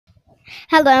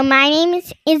Hello, my name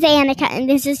is Annika, and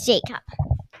this is Jacob.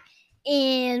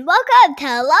 And welcome to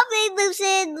Lovely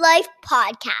Lucid Life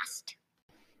Podcast.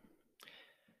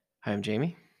 Hi, I'm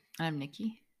Jamie. I'm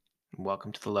Nikki.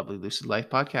 Welcome to the Lovely Lucid Life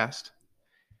Podcast.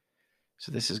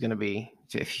 So this is going to be,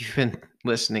 if you've been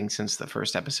listening since the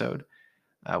first episode,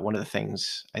 one of the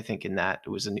things I think in that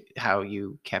was how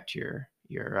you kept your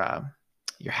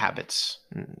habits.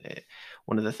 And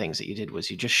one of the things that you did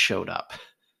was you just showed up.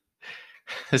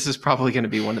 This is probably going to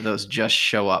be one of those just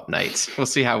show up nights. We'll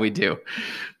see how we do.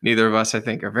 Neither of us, I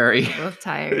think, are very both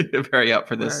tired. very up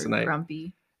for this tonight.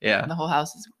 Grumpy. Yeah. The whole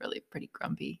house is really pretty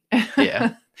grumpy.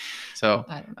 Yeah. So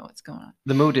I don't know what's going on.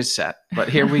 The mood is set, but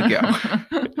here we go.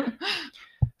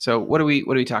 So what are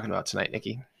we talking about tonight,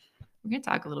 Nikki? We're going to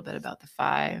talk a little bit about the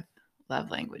 5 love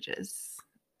languages.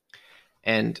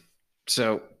 And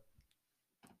so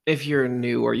if you're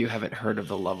new or you haven't heard of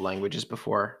the love languages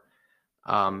before,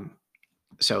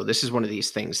 so this is one of these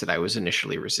things that I was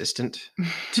initially resistant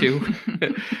to.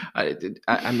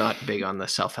 I'm not big on the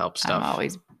self-help stuff. I'm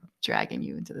always dragging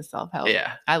you into the self-help.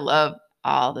 Yeah. I love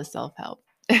all the self-help.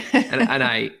 and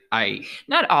I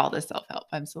not all the self-help.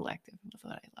 I'm selective with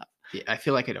what I love. Yeah, I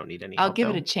feel like I don't need any I'll help, give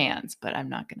though. it a chance, but I'm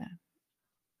not going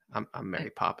to. I'm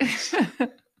Mary Poppins.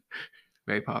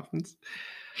 Mary Poppins.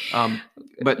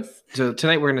 But so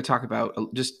tonight we're going to talk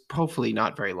about, just hopefully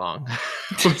not very long.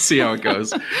 We'll see how it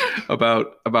goes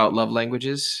about love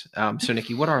languages. So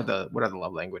Nikki, what are the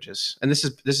love languages? And this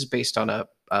is based on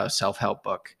a self-help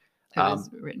book. It was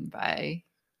written by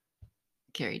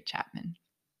Gary Chapman.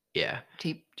 Yeah.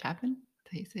 Chapman?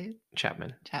 How you say it?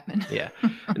 Chapman. Yeah.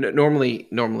 Normally,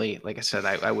 like I said,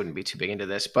 I wouldn't be too big into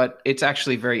this, but it's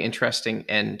actually very interesting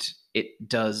and it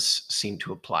does seem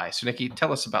to apply. So Nikki,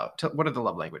 tell us about what are the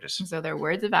love languages? So they're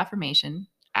words of affirmation,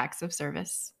 acts of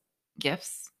service,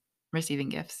 gifts, receiving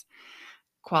gifts,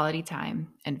 quality time,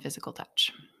 and physical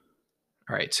touch.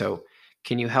 All right. So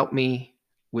can you help me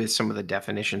with some of the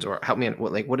definitions, or help me on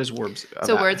what is words?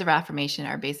 Words of affirmation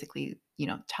are basically,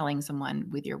 telling someone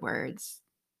with your words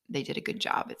they did a good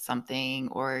job at something,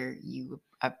 or you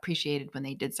appreciated when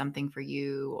they did something for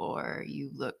you, or you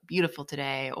look beautiful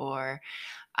today, or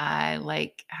I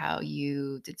like how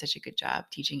you did such a good job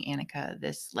teaching Annika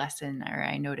this lesson, or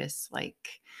I notice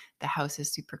like the house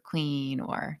is super clean,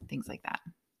 or things like that.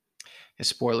 A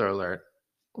spoiler alert.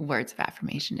 Words of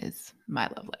affirmation is my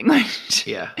love language.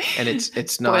 Yeah. And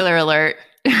it's not. Spoiler alert.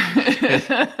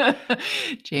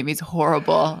 Jamie's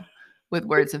horrible with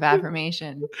words of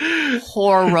affirmation.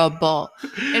 Horrible.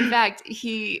 In fact,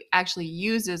 he actually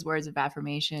uses words of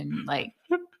affirmation like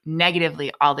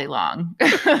negatively all day long.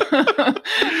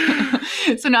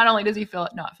 So not only does he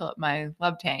not fill up my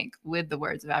love tank with the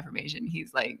words of affirmation,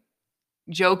 he's like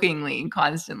jokingly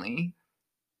constantly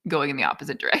going in the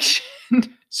opposite direction.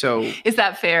 So is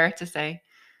that fair to say?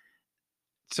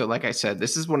 So like I said,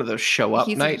 this is one of those show up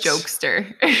nights. He's a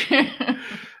jokester.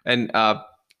 And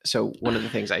so one of the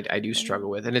things I do struggle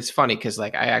with, and it's funny because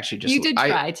like I actually just you did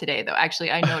try today though.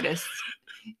 Actually, I noticed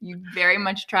you very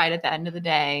much tried at the end of the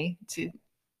day to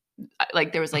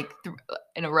like there was like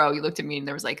in a row. You looked at me and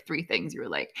there was like 3 things. You were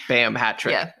like, "Bam, hat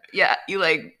trick." Yeah. You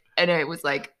like, and it was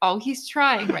like, oh, he's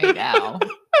trying right now.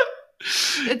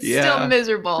 It's still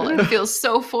miserable. It feels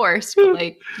so forced, but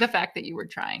like the fact that you were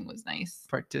trying was nice.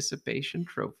 Participation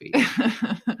trophy.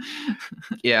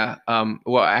 Yeah.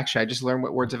 Well, actually, I just learned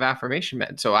what words of affirmation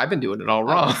meant, so I've been doing it all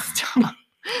wrong.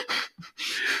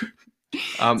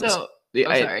 Sorry.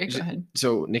 Go ahead.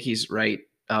 So Nikki's right.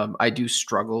 I do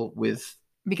struggle with.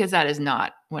 Because that is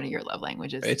not one of your love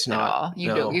languages. It's at not. All.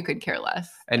 You could care less.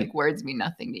 And like words mean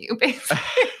nothing to you,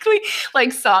 basically.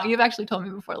 Like song. You've actually told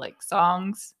me before, like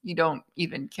songs, you don't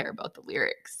even care about the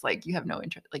lyrics. Like you have no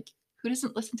interest. Like who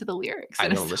doesn't listen to the lyrics? I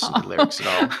don't listen to the lyrics at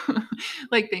all.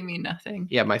 Like they mean nothing.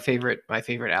 Yeah, my favorite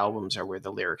albums are where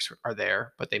the lyrics are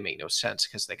there, but they make no sense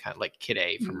because they kind of like Kid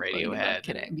A from Radiohead.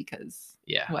 Kid A because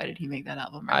why did he make that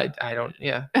album? Right? I don't.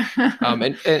 Yeah.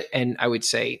 And I would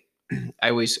say I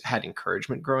always had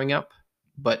encouragement growing up,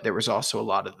 but there was also a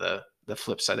lot of the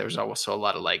flip side. There was also a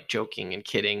lot of like joking and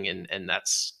kidding, and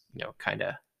that's kind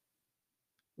of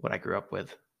what I grew up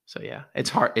with. So yeah, it's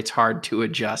hard to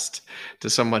adjust to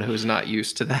someone who's not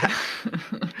used to that.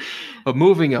 But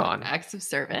moving on. Acts of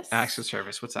service.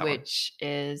 What's that? Which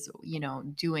is,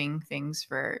 doing things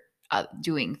for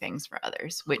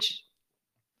others, which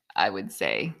I would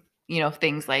say,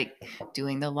 things like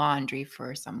doing the laundry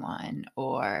for someone,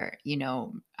 or,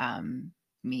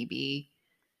 maybe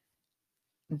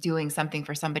doing something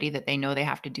for somebody that they know they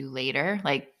have to do later,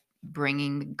 like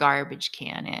bringing the garbage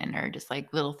can in, or just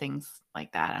like little things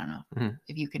like that. I don't know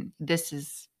if you can, this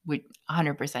is would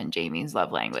 100% Jamie's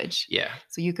love language. Yeah.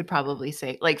 So you could probably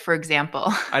say, like, for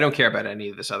example, I don't care about any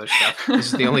of this other stuff. This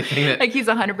is the only thing that like he's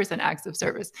 100% acts of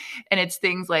service. And it's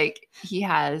things like he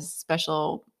has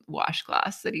special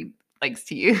washcloths that he likes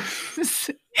to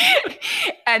use.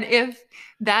 And if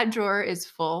that drawer is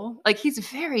full, like he's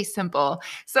very simple.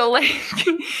 So like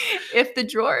if the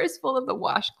drawer is full of the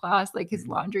washcloths, like his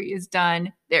laundry is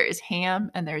done, there is ham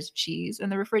and there's cheese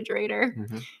in the refrigerator.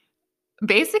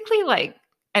 Basically like,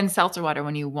 and seltzer water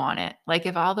when you want it. Like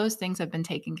if all those things have been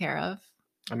taken care of,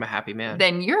 I'm a happy man.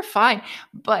 then you're fine.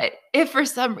 But if for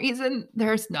some reason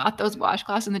there's not those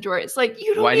washcloths in the drawer, it's like,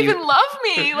 you don't even love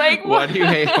me. Like, why do you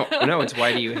hate? No, it's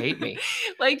why do you hate me?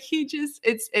 Like he just,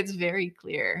 it's very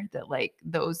clear that like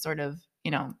those sort of,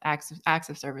 you know, acts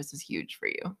of service is huge for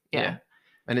you. Yeah.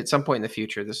 And at some point in the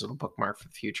future, this little bookmark for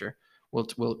the future, we'll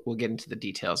get into the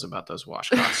details about those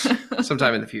washcloths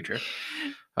sometime in the future.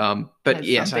 But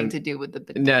yes, something to do with the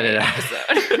bidet no.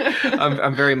 episode.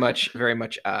 I'm very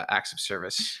much acts of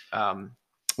service.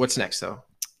 What's next though?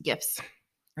 Gifts,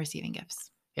 receiving gifts.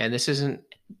 Yeah, and this isn't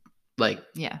like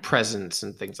presents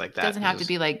and things like that. It doesn't have to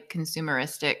be like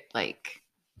consumeristic, like,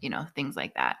 you know, things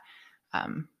like that.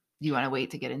 Do you want to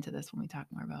wait to get into this when we talk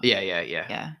more about?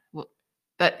 Yeah. Well,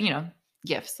 but you know,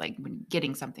 gifts, like when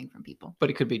getting something from people. But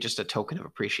it could be just a token of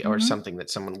appreciation or something that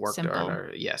someone worked on,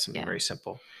 or something very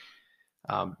simple.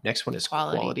 Next one is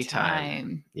quality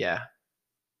time. Yeah.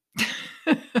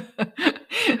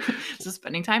 So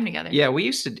spending time together. Yeah, we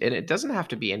used to, and it doesn't have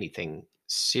to be anything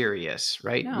serious,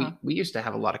 right? No. We used to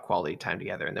have a lot of quality time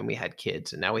together, and then we had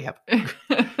kids, and now we have.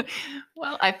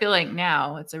 Well, I feel like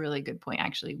now it's a really good point.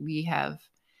 Actually,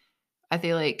 I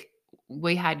feel like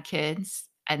we had kids,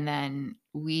 and then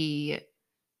we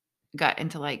got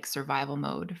into like survival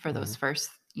mode for those first,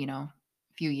 you know,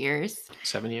 few years.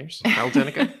 7 years. How old,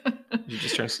 Danica? You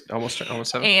just turned almost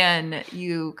 7. And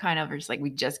you kind of are just like, we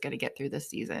just got to get through this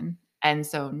season. And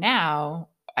so now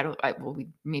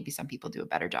maybe some people do a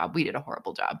better job. We did a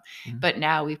horrible job, but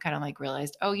now we've kind of like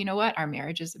realized, oh, you know what? Our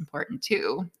marriage is important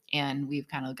too. And we've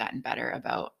kind of gotten better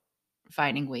about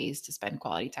finding ways to spend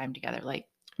quality time together, like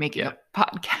making a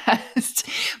podcast,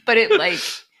 but it like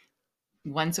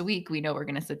once a week, we know we're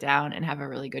going to sit down and have a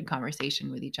really good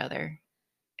conversation with each other.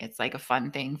 It's like a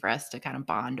fun thing for us to kind of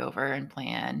bond over and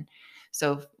plan.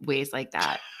 So ways like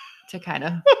that to kind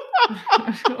of.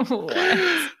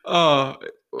 Oh,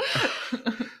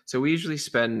 so we usually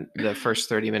spend the first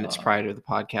 30 minutes prior to the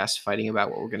podcast fighting about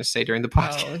what we're going to say during the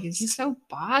podcast. Oh, he's so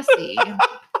bossy.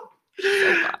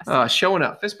 Showing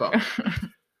up, fist bump.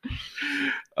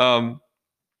 All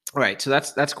right, so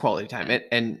that's quality time,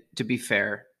 and to be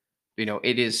fair, you know,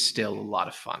 it is still a lot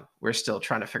of fun. We're still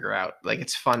trying to figure out, like,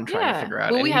 it's fun trying to figure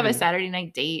out. Well, we have a Saturday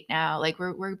night date now. Like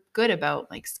we're good about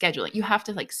like scheduling. You have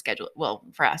to like schedule it. Well,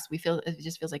 for us, it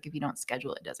just feels like if you don't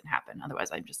schedule, it doesn't happen. Otherwise,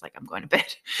 I'm just like, I'm going to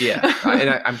bed. Yeah. And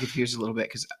I'm confused a little bit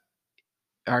because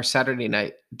our Saturday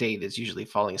night date is usually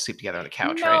falling asleep together on the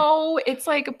couch, right? No, it's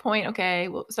like a point. Okay.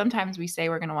 Well, sometimes we say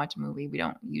we're going to watch a movie. We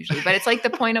don't usually, but it's like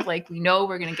the point of like, we know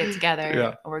we're going to get together.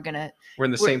 And we're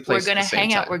in the same place. We're going to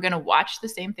hang out. We're going to watch the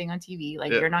same thing on TV.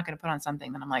 Like you're not going to put on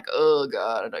something that I'm like, oh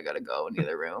God, I got to go in the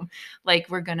other room. Like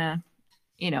we're going to,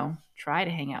 you know, try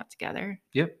to hang out together.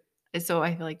 Yep. So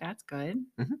I feel like that's good.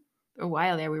 A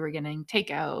while there, we were getting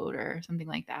takeout or something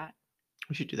like that.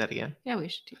 We should do that again. Yeah, we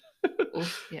should do.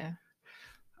 Yeah.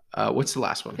 What's the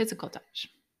last one? Physical touch.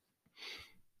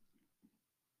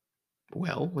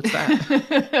 Well, what's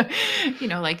that? You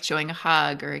know, like showing a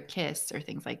hug or a kiss or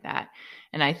things like that.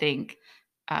 And I think,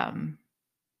 I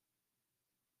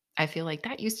feel like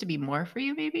that used to be more for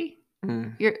you, maybe.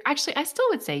 You're actually, I still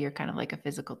would say you're kind of like a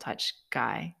physical touch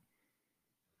guy.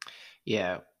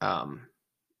 Yeah. Kind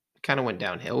of went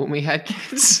downhill when we had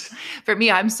kids. For me,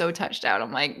 I'm so touched out.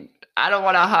 I'm like, I don't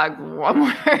want to hug one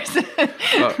more person.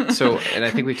 And I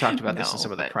think we talked about this in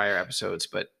some of the prior episodes,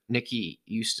 but Nikki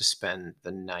used to spend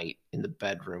the night in the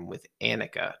bedroom with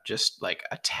Annika, just like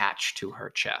attached to her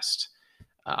chest.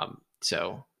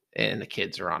 And the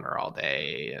kids are on her all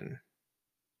day, and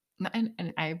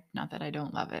I, not that I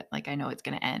don't love it. Like I know it's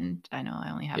going to end. I know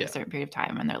I only have a certain period of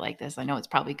time, and they're like this. I know it's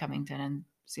probably coming to an end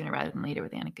sooner rather than later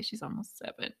with Annika. She's almost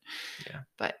 7. Yeah,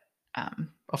 but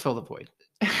I'll fill the void.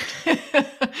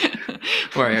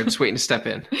 All right, I'm just waiting to step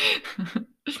in.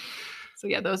 So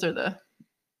yeah, those are the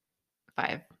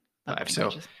 5.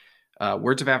 So,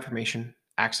 words of affirmation,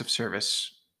 acts of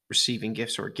service, receiving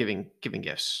gifts or giving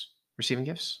gifts, receiving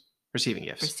gifts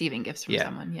from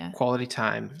someone. Yeah. Quality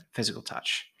time, physical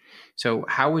touch. So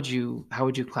how would you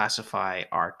classify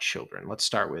our children? Let's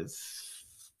start with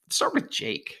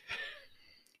Jake.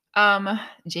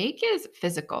 Jake is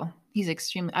physical. He's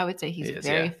extremely, I would say he's He is,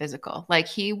 very yeah. physical. Like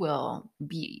he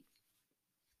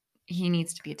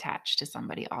needs to be attached to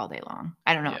somebody all day long.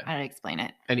 I don't know Yeah. how to explain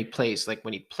it. And he plays, like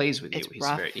when he plays with you, It's he's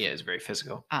rough. he's very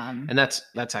physical. Um, And that's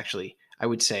actually, I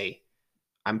would say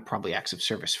I'm probably acts of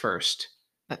service first,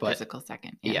 but but physical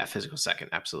second. yeah, physical second.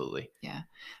 Absolutely. Yeah.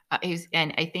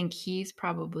 And I think he's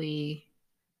probably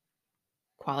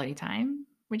quality time,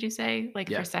 would you say? Like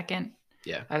Yeah. for second?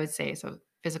 Yeah. I would say so,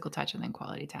 physical touch and then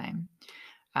quality time.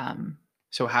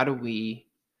 So how do we,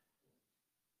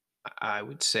 I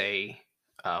would say,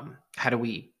 how do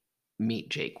we meet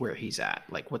Jake where he's at?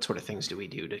 Like what sort of things do we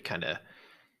do to kind of,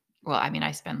 Well, I mean,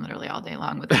 I spend literally all day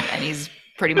long with him, and he's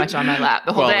pretty much on my lap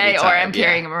the whole Quality day, or time, I'm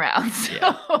carrying yeah. him around. So,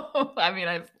 Yeah. I mean,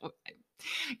 I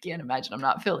can't imagine I'm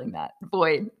not filling that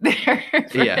void there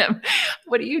for Yeah. him.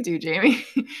 What do you do, Jamie?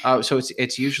 So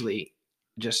it's usually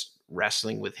just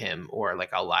wrestling with him, or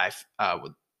like I'll lie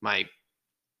with my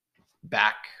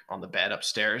back on the bed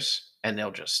upstairs, and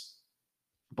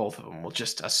both of them will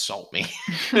just assault me.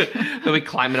 They'll be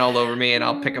climbing all over me, and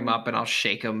I'll pick them up and I'll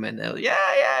shake them, and they'll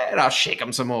and I'll shake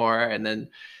them some more, and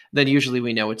then usually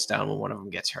we know it's done when one of them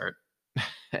gets hurt,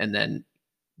 and then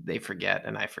they forget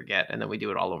and I forget, and then we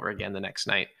do it all over again the next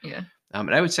night. Yeah.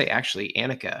 And I would say actually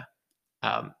Annika,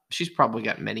 she's probably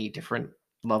got many different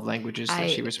love languages that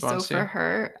she responds So for to.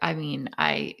 her, I mean,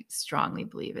 I strongly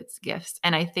believe it's gifts.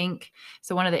 And I think,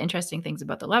 so one of the interesting things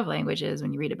about the love languages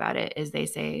when you read about it is they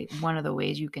say one of the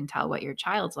ways you can tell what your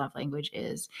child's love language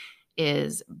is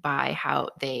by how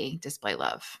they display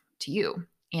love to you.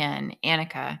 And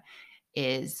Annika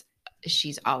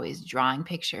she's always drawing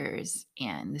pictures,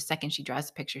 and the second she draws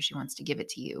a picture, she wants to give it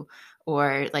to you.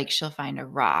 Or like she'll find a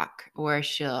rock, and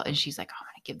she's like, oh, I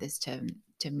want to give this to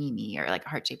Mimi, or like a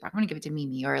heart-shaped rock. I want to give it to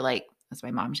Mimi, or like that's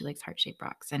my mom. She likes heart-shaped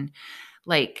rocks, and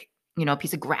like, a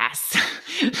piece of grass.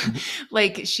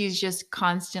 Like she's just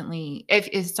constantly, if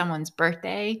it's someone's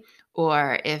birthday,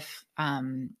 or if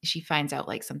she finds out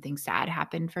like something sad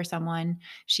happened for someone,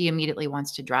 she immediately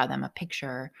wants to draw them a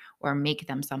picture or make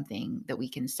them something that we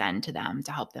can send to them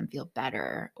to help them feel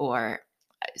better. Or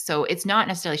so it's not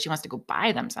necessarily she wants to go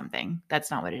buy them something.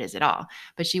 That's not what it is at all.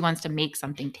 But she wants to make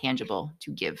something tangible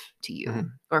to give to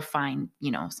you, or find,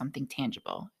 something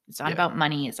tangible. It's not about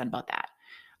money. It's not about that.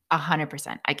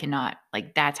 100%. I cannot,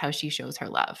 like, that's how she shows her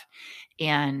love.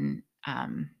 And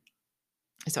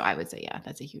so I would say, yeah,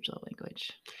 that's a huge love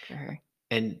language for her.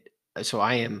 And so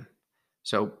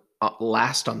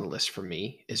last on the list for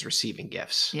me is receiving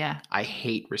gifts. Yeah. I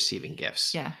hate receiving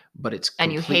gifts. Yeah. But it's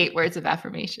and you hate words of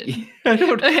affirmation. I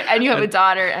don't, and you have a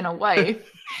daughter and a wife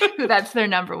who that's their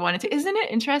number one. Isn't it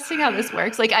interesting how this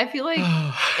works? Like, I feel like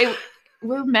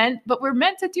we're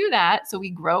meant to do that so we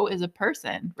grow as a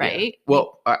person, right? Yeah.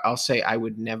 Well, I'll say I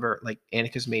would never, like,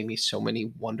 Annika's made me so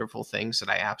many wonderful things that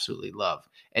I absolutely love.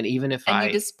 And even if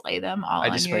you display them all, I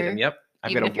display them. Yep.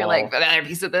 Even if you're like, another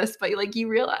piece of this, but you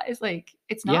realize like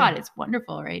it's not, it's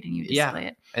wonderful, right? And you display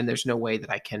it. And there's no way that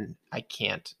I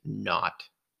can't not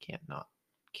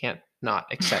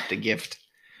accept a gift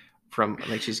from,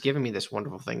 like, she's given me this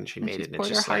wonderful thing and she made it. And poured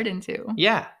it's just her heart like, into.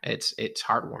 Yeah, it's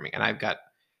heartwarming. And I've got,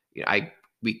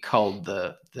 we culled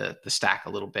the stack a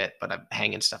little bit, but I'm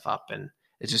hanging stuff up, and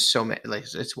it's just so many, like,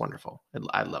 it's wonderful.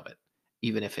 I love it.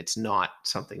 Even if it's not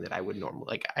something that I would normally,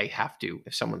 like, I have to,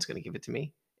 if someone's going to give it to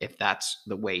me, if that's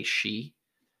the way she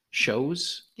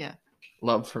shows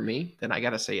love for me, then I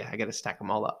got to say, I got to stack them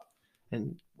all up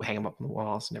and hang them up on the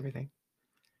walls and everything.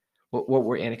 What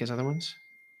were Annika's other ones?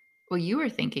 Well, you were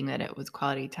thinking that it was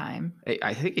quality time.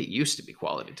 I think it used to be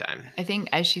quality time. I think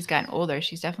as she's gotten older,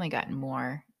 she's definitely gotten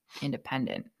more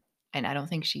independent, and I don't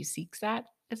think she seeks that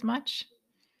as much.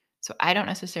 So I don't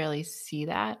necessarily see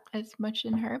that as much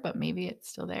in her, but maybe it's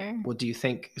still there. Well, do you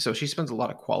think so? She spends a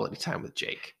lot of quality time with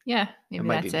Jake. Yeah, maybe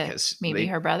that's it. Because maybe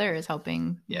her brother is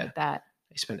helping with that.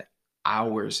 They spend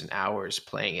hours and hours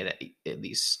playing it at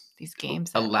these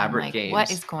games, elaborate games.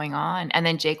 What is going on? And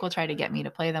then Jake will try to get me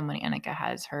to play them when Annika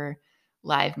has her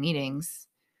live meetings,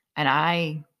 and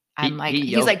I'm like,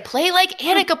 he's like, play like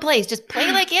Annika plays, just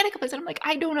play like Annika plays. And I'm like,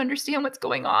 I don't understand what's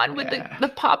going on with the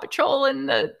Paw Patrol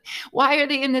and why are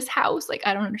they in this house? Like,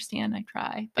 I don't understand. I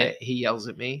try. But he yells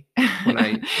at me when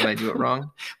I do it wrong.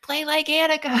 Play like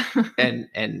Annika.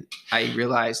 and I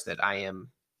realize that I am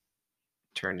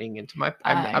turning into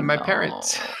I'm my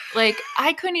parents. Like,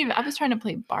 I was trying to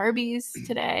play Barbies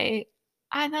today.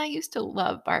 And I used to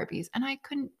love Barbies, and I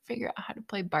couldn't figure out how to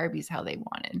play Barbies how they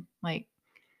wanted. Like,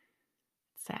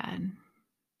 sad.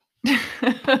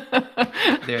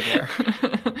 They're there.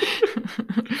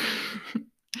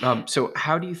 So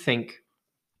how do you think,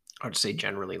 I would say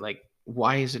generally, like,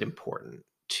 why is it important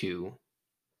to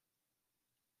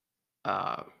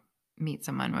meet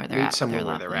someone where they're at with their someone where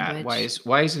love they're at. language.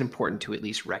 Why is it important to at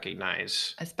least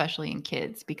recognize? Especially in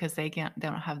kids, because they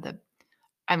don't have the,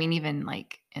 I mean, even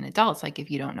like in adults, like if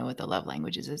you don't know what the love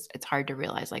language is, it's hard to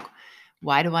realize, like,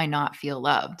 why do I not feel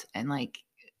loved? And like,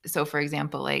 so for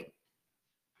example, like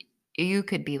you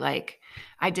could be like,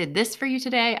 I did this for you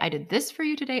today. I did this for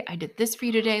you today. I did this for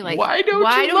you today. Like, why don't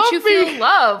you love me? feel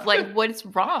love? Like, what's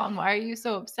wrong? Why are you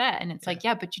so upset? And it's like,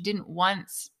 yeah, but you didn't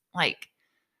once like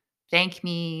thank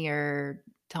me or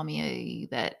tell me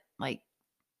that, like,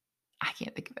 I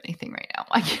can't think of anything right now.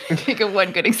 I can't think of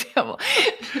one good example.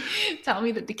 Tell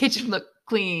me that the kitchen looked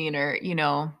clean, or, you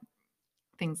know,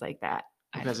 things like that.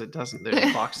 Because it doesn't. There's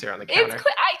a box there on the counter.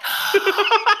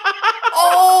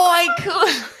 I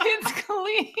could. It's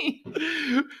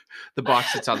clean. The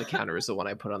box that's on the counter is the one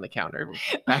I put on the counter.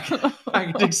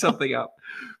 Packaging something up.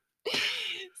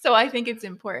 So I think it's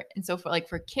important. And so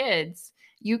for kids,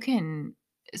 you can,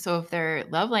 so if their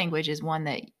love language is one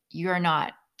that you're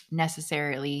not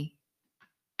necessarily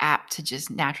apt to just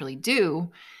naturally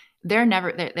do, they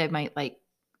might like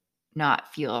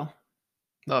not feel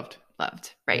loved,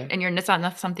 right? Yeah. And it's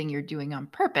not something you're doing on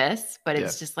purpose, but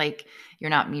it's just like you're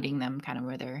not meeting them kind of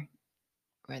where they're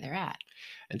at.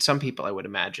 And some people, I would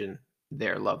imagine,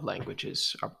 their love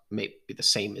languages are maybe the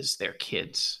same as their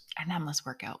kids, and that must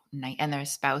work out nice. And their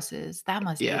spouses, that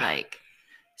must be like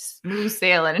smooth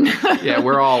sailing. Yeah,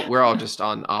 we're all just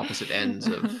on opposite ends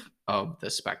of the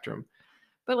spectrum.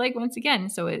 But like, once again,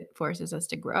 so it forces us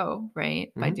to grow, right?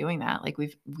 Mm-hmm. By doing that. Like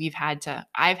we've had to,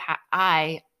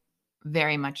 I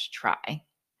very much try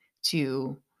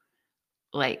to,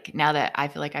 like, now that I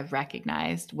feel like I've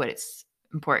recognized what it's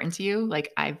important to you,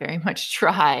 like I very much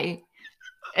try.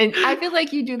 And I feel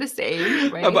like you do the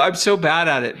same, right? I'm so bad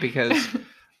at it because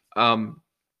I'm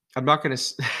not going to,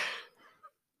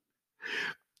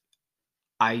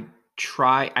 I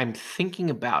try, I'm thinking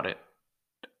about it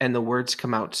and the words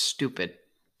come out stupid.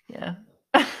 Yeah.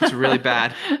 It's really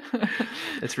bad.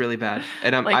 It's really bad.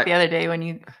 And I'm like the other day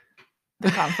when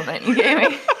the compliment you gave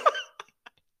me.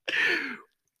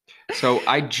 So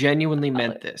I genuinely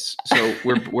meant this. So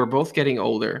we're both getting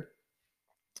older,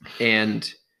 and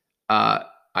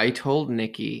I told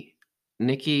Nikki,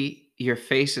 your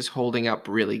face is holding up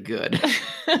really good.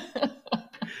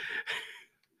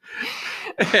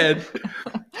 and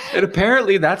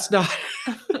apparently that's not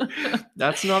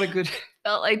a good.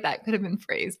 Felt like that could have been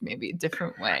phrased maybe a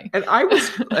different way. And I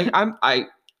was like, I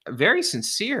very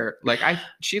sincere. Like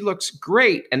she looks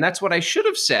great, and that's what I should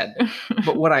have said.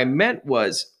 But what I meant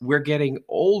was, we're getting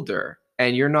older,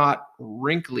 and you're not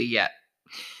wrinkly yet.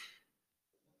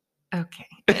 Okay.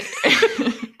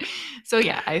 So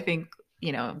yeah, I think,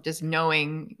 just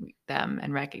knowing them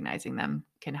and recognizing them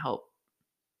can help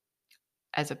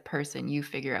as a person you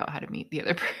figure out how to meet the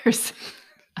other person.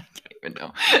 I can't even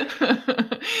know.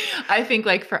 I think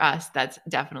like for us, that's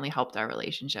definitely helped our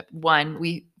relationship. One,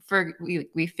 we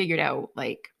figured out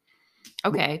like,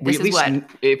 okay, this is what,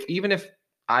 even if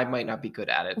I might not be good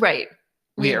at it, right?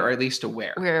 We are at least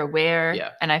aware. We're aware.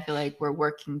 Yeah. And I feel like we're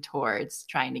working towards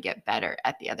trying to get better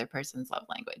at the other person's love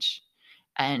language.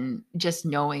 And just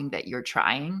knowing that you're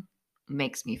trying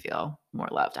makes me feel more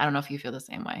loved. I don't know if you feel the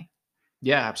same way.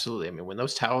 Yeah, absolutely. I mean, when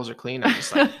those towels are clean, I'm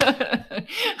just like,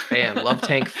 man, love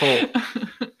tank full.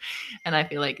 And I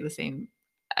feel like the same,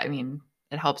 I mean,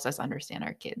 it helps us understand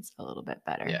our kids a little bit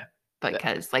better. Yeah.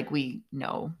 Because like we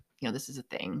know, this is a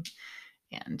thing,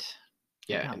 and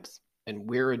it helps. And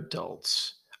we're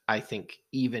adults. I think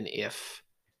even if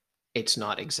it's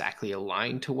not exactly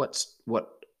aligned to what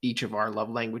each of our love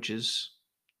languages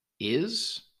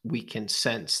is, we can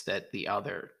sense that the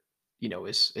other,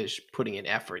 is putting in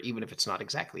effort, even if it's not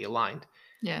exactly aligned.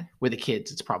 Yeah. With the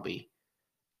kids, it's probably,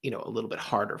 a little bit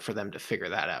harder for them to figure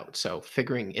that out. So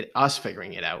figuring it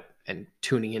out and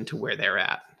tuning into where they're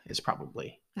at is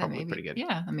probably pretty good.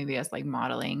 Yeah. And maybe us like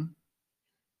modeling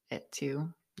it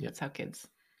too. Yeah. That's how kids,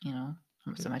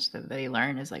 so much that they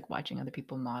learn is like watching other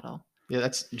people model. Yeah,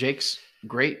 that's Jake's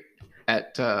great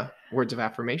at words of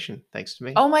affirmation, thanks to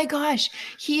me. Oh my gosh.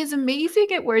 He is amazing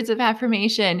at words of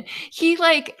affirmation. He's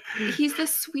the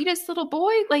sweetest little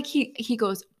boy. Like he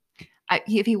goes,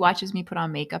 if he watches me put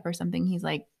on makeup or something, he's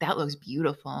like, that looks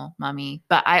beautiful, mommy.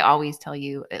 But I always tell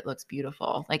you it looks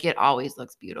beautiful. Like it always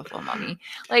looks beautiful, mommy.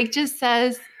 Like just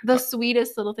says the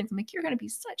sweetest little things. I'm like, you're going to be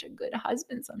such a good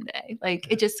husband someday.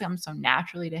 Like it just comes so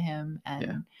naturally to him.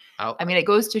 And I mean, it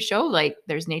goes to show like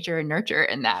there's nature and nurture,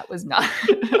 and that was not.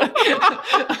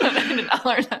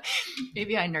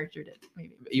 Maybe I nurtured it.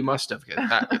 Maybe you must have.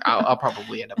 I'll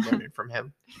probably end up learning from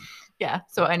him. Yeah.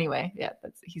 So anyway, yeah,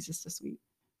 he's just a sweet.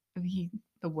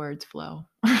 The words flow.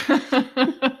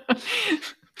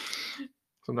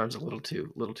 Sometimes a little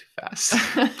too fast.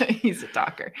 He's a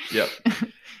talker. Yep.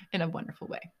 In a wonderful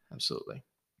way. Absolutely.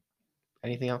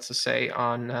 Anything else to say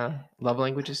on love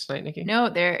languages tonight, Nikki? No,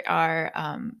 there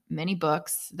are many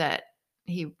books that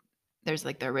there's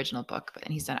like the original book, but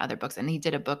then he's done other books, and he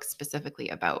did a book specifically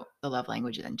about the love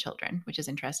languages in children, which is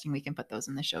interesting. We can put those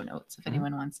in the show notes if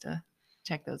anyone wants to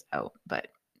check those out. But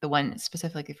the one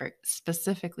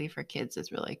specifically for kids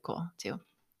is really cool too,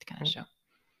 to kind of show.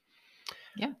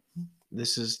 Yeah.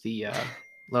 This is the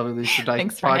Lovely Lucid Life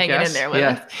Thanks for podcast. Hanging in there with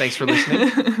us. Thanks for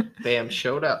listening. Bam,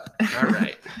 showed up. All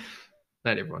right.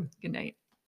 Night, everyone. Good night.